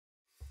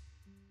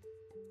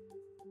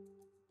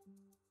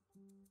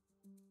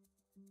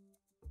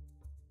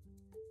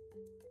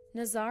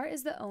Nazar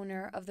is the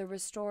owner of the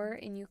Restorer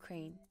in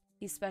Ukraine.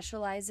 He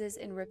specializes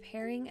in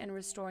repairing and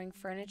restoring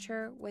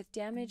furniture with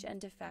damage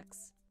and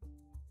defects.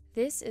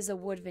 This is a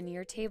wood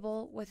veneer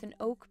table with an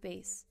oak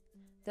base.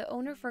 The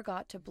owner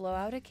forgot to blow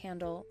out a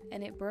candle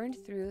and it burned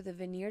through the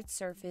veneered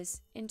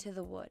surface into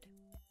the wood.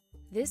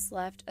 This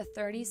left a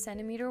 30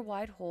 centimeter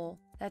wide hole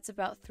that's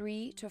about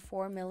 3 to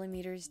 4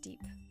 millimeters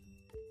deep.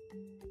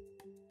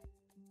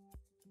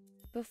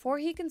 Before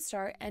he can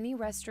start any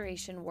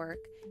restoration work,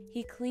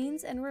 he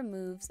cleans and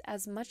removes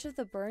as much of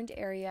the burned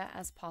area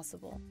as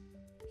possible.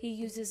 He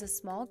uses a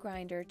small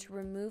grinder to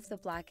remove the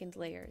blackened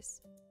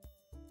layers.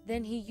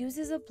 Then he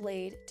uses a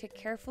blade to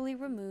carefully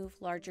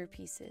remove larger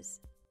pieces.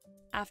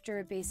 After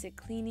a basic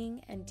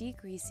cleaning and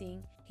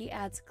degreasing, he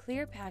adds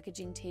clear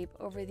packaging tape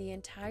over the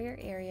entire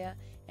area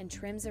and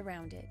trims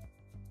around it.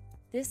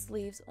 This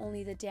leaves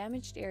only the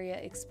damaged area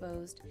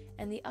exposed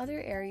and the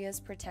other areas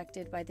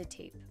protected by the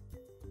tape.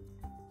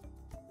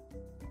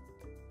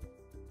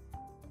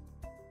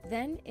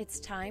 Then it's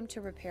time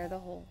to repair the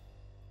hole.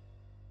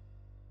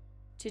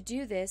 To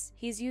do this,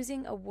 he's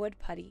using a wood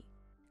putty.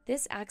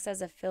 This acts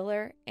as a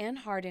filler and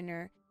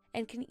hardener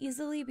and can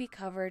easily be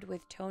covered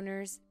with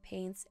toners,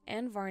 paints,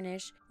 and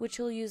varnish, which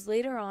he'll use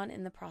later on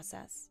in the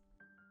process.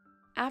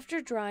 After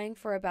drying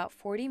for about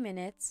 40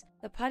 minutes,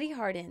 the putty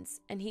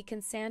hardens and he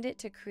can sand it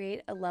to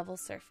create a level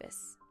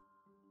surface.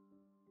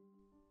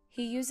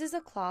 He uses a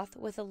cloth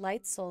with a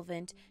light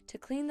solvent to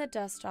clean the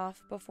dust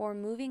off before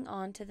moving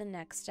on to the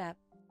next step.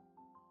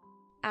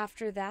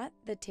 After that,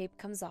 the tape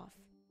comes off.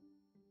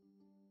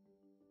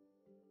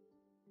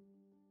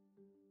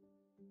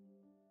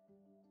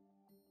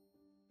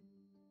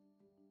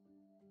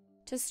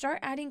 To start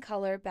adding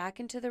color back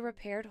into the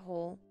repaired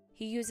hole,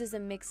 he uses a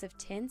mix of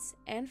tints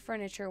and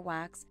furniture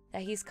wax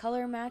that he's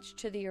color matched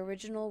to the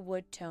original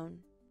wood tone.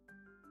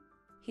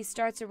 He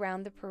starts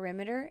around the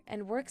perimeter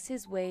and works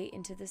his way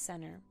into the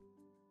center.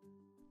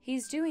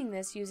 He's doing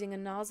this using a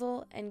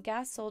nozzle and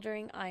gas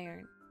soldering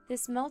iron.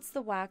 This melts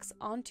the wax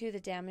onto the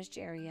damaged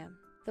area.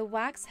 The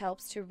wax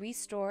helps to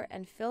restore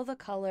and fill the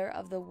color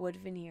of the wood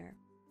veneer.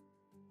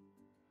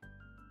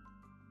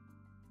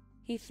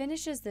 He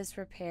finishes this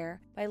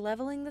repair by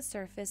leveling the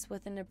surface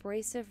with an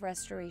abrasive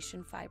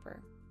restoration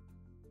fiber.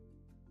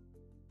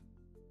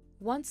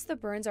 Once the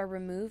burns are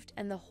removed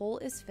and the hole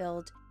is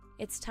filled,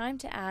 it's time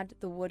to add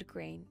the wood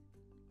grain.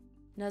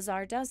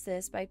 Nazar does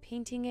this by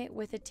painting it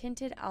with a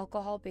tinted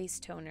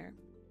alcohol-based toner.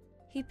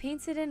 He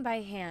paints it in by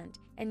hand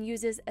and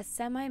uses a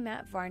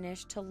semi-matte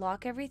varnish to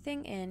lock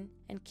everything in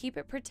and keep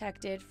it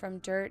protected from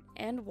dirt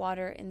and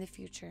water in the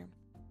future.